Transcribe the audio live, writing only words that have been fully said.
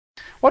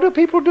What do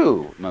people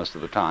do most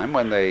of the time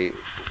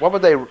what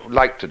would they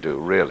like to do,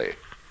 really?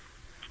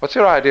 What's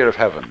your idea of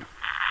heaven?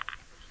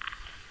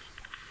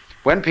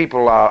 When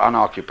people are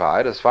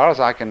unoccupied, as far as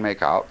I can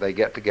make out, they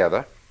get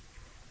together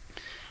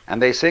and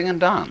they sing and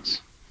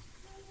dance.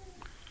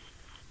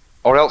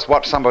 Or else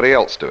watch somebody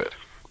else do it.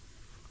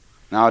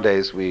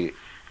 Nowadays we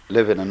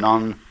live in a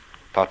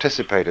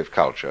non-participative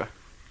culture,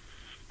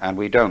 and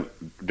we don't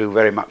do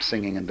very much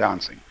singing and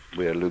dancing.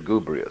 We're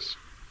lugubrious.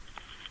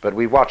 But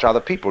we watch other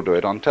people do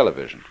it on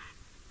television.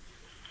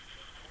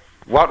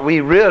 What we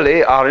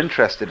really are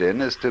interested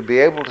in is to be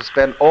able to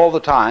spend all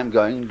the time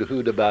going, you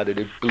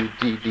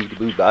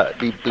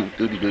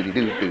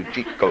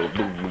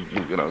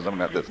know, something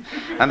like this.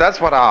 And that's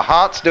what our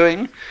heart's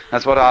doing,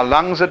 that's what our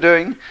lungs are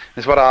doing,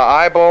 it's what our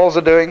eyeballs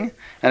are doing,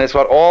 and it's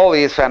what all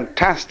these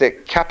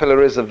fantastic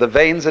capillaries of the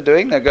veins are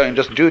doing. They're going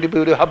just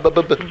doody-boo-doo,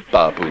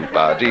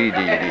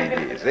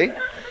 hubba-boo-ba-dee-dee-dee-dee, see?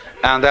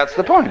 And that's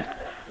the point.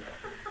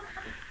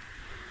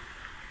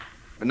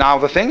 Now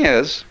the thing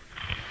is,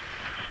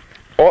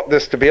 ought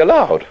this to be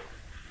allowed?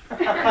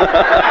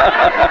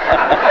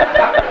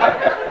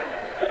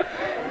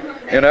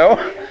 You know,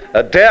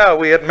 dare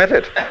we admit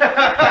it?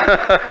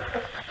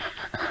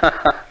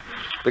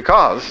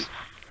 Because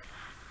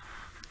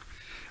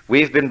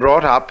we've been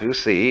brought up, you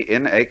see,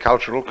 in a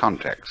cultural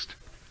context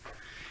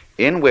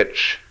in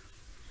which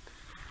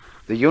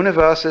the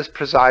universe is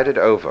presided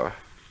over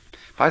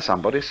by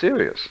somebody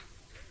serious.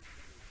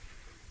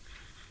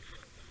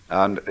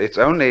 And it's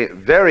only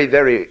very,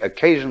 very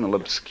occasional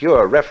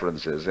obscure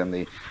references in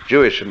the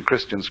Jewish and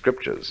Christian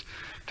scriptures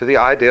to the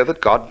idea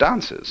that God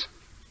dances.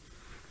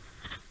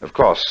 Of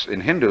course, in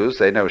Hindus,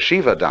 they know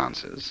Shiva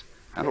dances,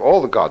 and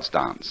all the gods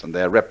dance, and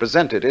they're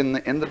represented in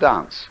the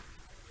dance.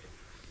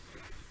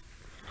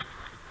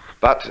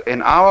 But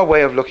in our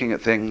way of looking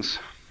at things,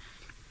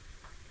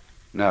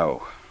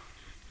 no.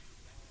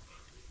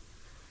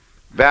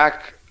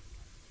 Back,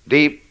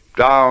 deep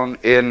down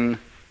in,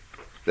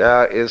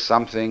 there is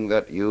something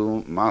that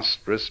you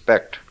must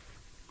respect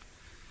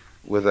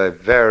with a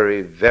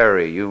very,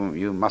 very,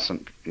 you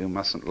mustn't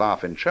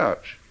laugh in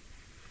church.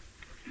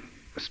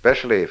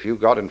 Especially if you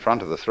got in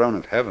front of the throne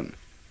of heaven.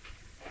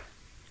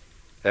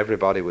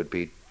 Everybody would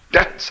be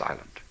dead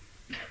silent.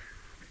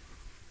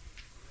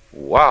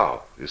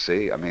 Wow, you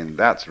see, I mean,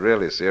 that's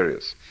really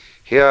serious.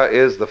 Here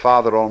is the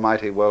Father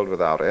Almighty, world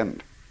without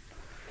end.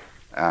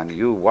 And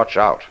you watch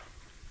out.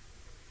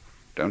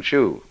 Don't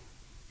you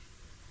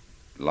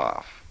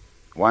laugh.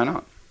 Why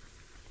not?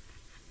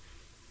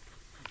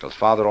 Because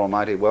Father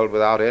Almighty, world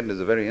without end is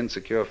a very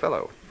insecure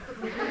fellow.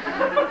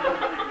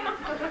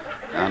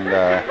 And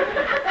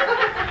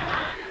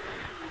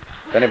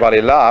if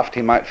anybody laughed,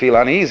 he might feel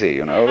uneasy,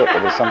 you know, that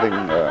there was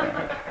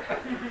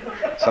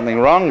something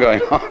wrong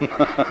going on.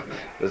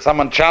 That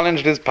someone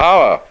challenged his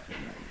power.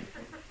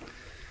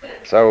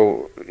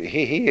 So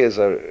he is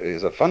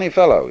a funny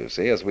fellow, you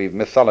see, as we've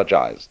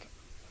mythologized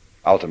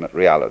ultimate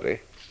reality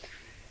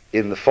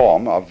in the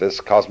form of this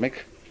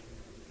cosmic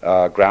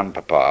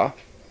grandpapa,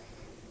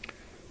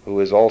 who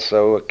is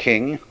also a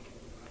king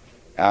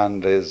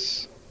and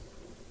is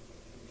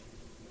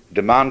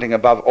demanding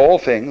above all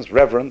things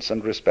reverence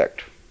and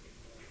respect.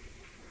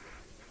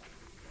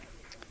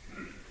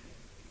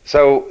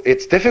 So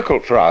it's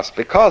difficult for us,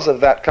 because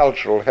of that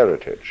cultural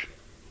heritage,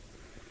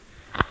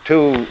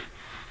 to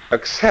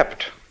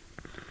accept,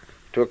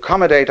 to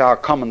accommodate our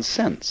common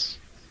sense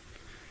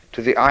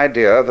to the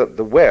idea that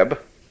the web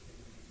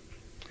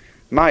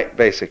might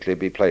basically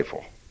be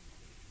playful.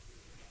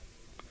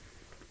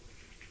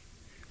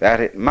 That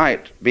it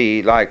might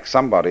be like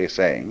somebody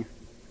saying,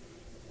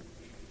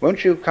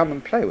 won't you come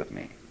and play with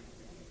me?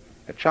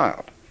 A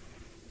child.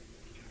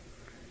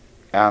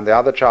 And the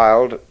other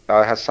child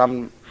has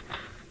some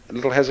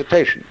little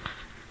hesitation.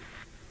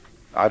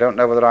 I don't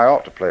know whether I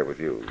ought to play with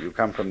you. You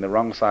come from the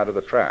wrong side of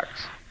the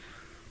tracks.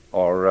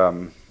 Or,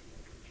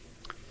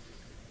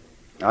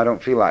 I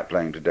don't feel like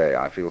playing today.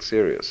 I feel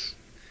serious.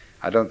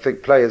 I don't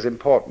think play is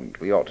important.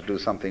 We ought to do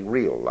something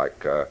real,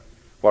 like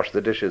wash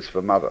the dishes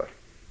for mother,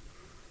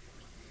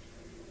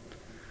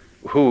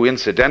 who,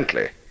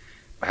 incidentally,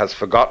 has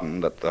forgotten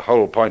that the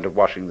whole point of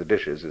washing the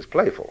dishes is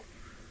playful.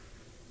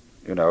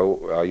 You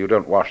know, you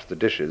don't wash the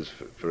dishes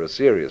for a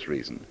serious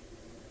reason.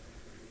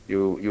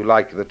 You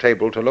like the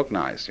table to look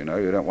nice, you know.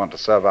 You don't want to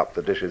serve up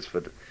the dishes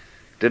for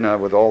dinner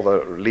with all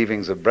the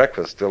leavings of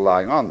breakfast still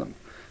lying on them.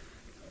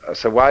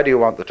 So why do you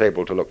want the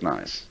table to look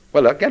nice?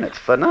 Well, again, it's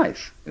for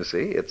nice, you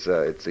see.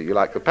 You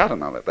like the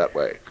pattern of it that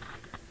way.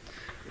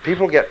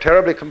 People get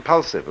terribly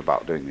compulsive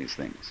about doing these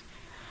things.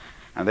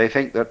 And they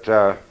think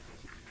that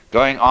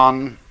going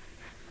on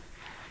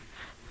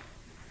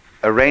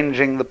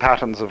arranging the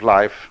patterns of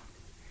life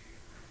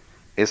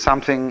is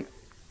something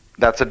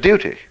that's a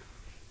duty.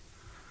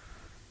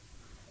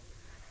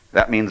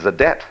 That means a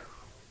debt,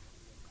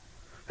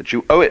 that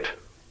you owe it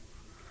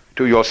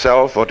to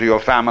yourself or to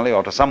your family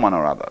or to someone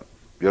or other.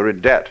 You're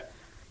in debt.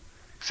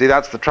 See,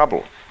 that's the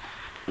trouble.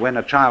 When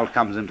a child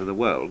comes into the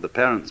world, the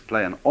parents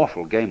play an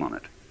awful game on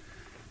it.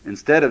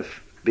 Instead of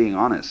being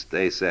honest,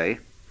 they say,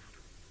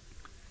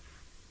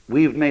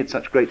 we've made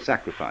such great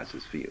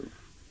sacrifices for you.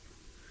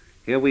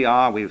 Here we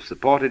are, we've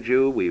supported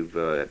you, we've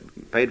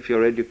paid for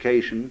your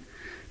education,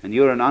 and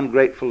you're an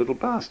ungrateful little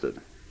bastard.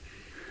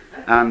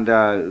 And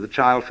the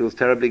child feels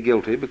terribly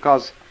guilty,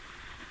 because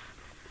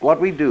what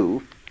we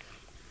do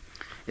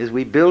is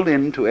we build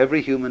into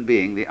every human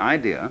being the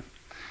idea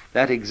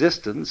that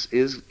existence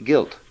is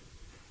guilt.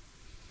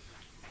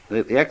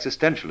 The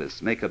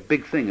existentialists make a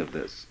big thing of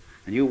this,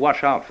 and you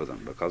watch out for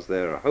them, because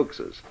they're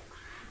hoaxers.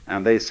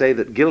 And they say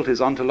that guilt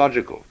is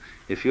ontological.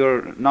 If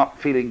you're not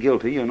feeling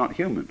guilty, you're not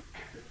human.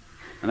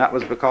 And that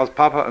was because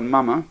Papa and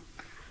Mama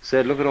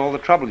said, look at all the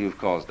trouble you've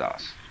caused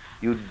us.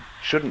 You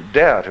shouldn't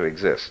dare to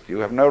exist. You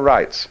have no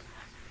rights.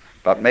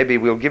 But maybe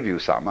we'll give you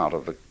some out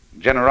of the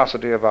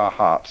generosity of our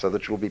heart, so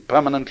that you'll be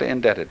permanently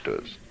indebted to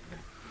us.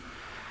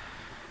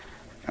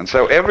 And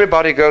so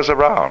everybody goes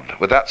around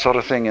with that sort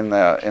of thing in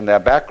their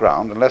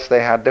background, unless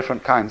they had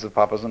different kinds of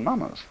papas and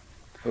mamas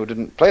who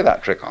didn't play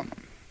that trick on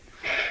them.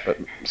 But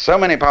so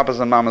many papas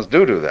and mamas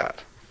do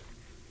that.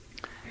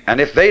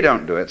 And if they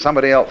don't do it,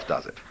 somebody else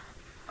does it.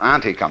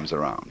 Auntie comes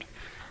around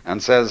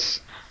and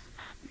says,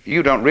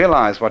 you don't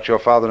realize what your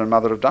father and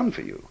mother have done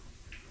for you.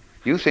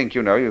 You think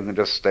you can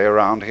just stay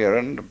around here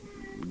and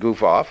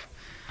goof off,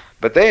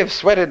 but they have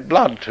sweated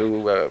blood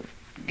to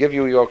give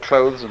you your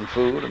clothes and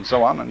food and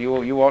so on, and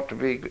you ought to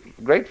be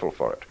grateful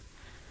for it.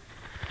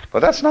 But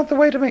that's not the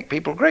way to make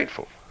people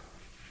grateful.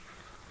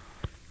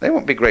 They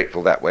won't be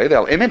grateful that way.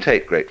 They'll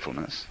imitate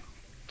gratefulness.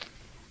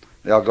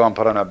 They'll go and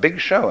put on a big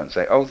show and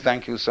say, oh,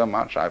 thank you so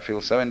much, I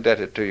feel so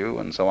indebted to you,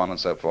 and so on and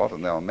so forth,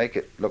 and they'll make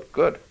it look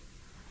good.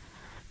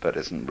 But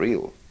it isn't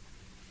real.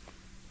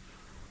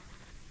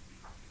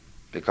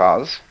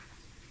 Because,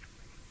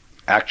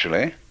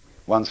 actually,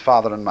 one's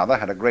father and mother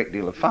had a great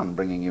deal of fun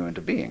bringing you into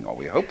being, or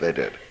we hope they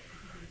did.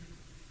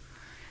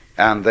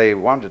 And they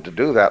wanted to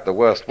do that the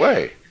worst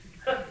way.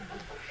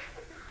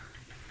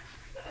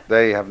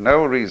 They have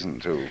no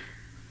reason to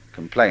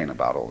complain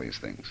about all these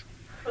things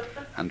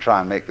and try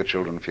and make the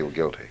children feel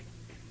guilty.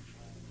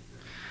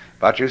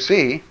 But you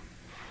see,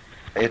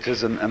 it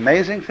is an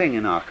amazing thing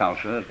in our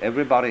culture that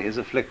everybody is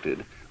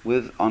afflicted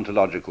with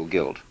ontological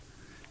guilt.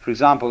 For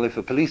example, if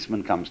a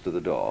policeman comes to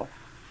the door,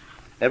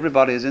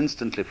 everybody is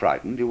instantly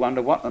frightened. You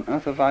wonder, what on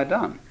earth have I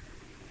done?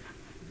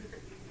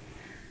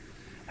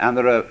 And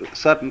there are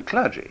certain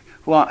clergy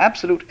who are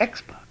absolute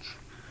experts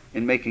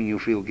in making you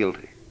feel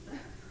guilty.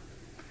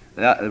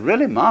 They are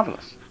really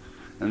marvelous.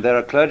 And there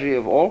are clergy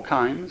of all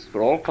kinds,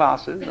 for all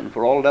classes, and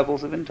for all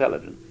levels of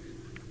intelligence.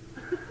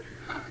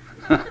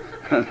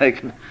 And they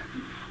can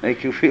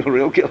make you feel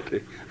real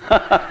guilty.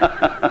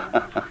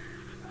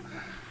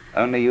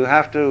 Only you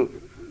have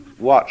to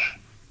watch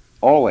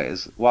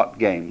always what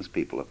games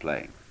people are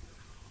playing.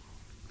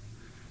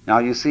 Now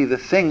you see, the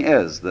thing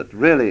is that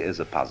really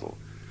is a puzzle,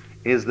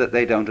 is that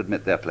they don't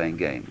admit they're playing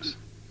games.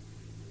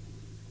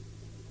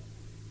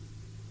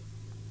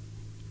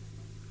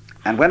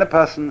 And when a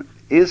person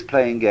is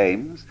playing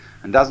games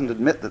and doesn't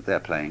admit that they're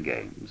playing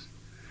games,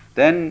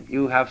 then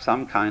you have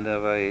some kind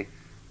of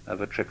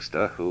a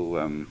trickster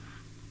who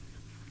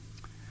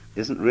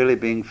isn't really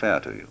being fair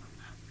to you.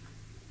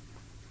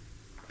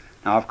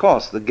 Now, of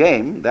course, the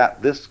game,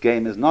 that this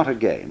game is not a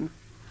game,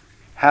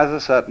 has a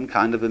certain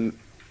kind of a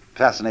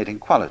fascinating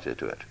quality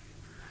to it.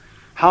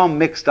 How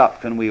mixed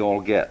up can we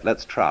all get?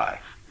 Let's try.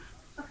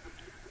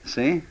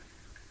 See?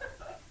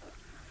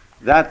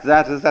 That's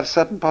a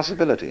certain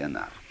possibility in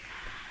that.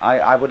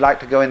 I would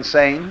like to go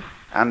insane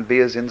and be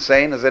as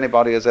insane as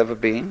anybody has ever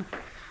been,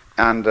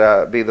 and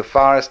be the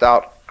farthest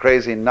out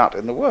crazy nut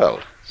in the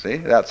world. See?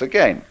 That's a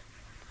game.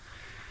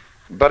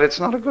 But it's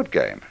not a good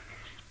game.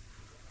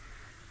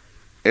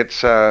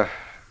 It's a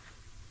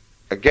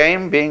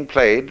game being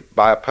played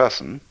by a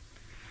person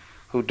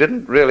who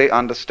didn't really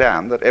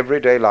understand that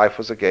everyday life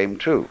was a game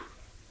too.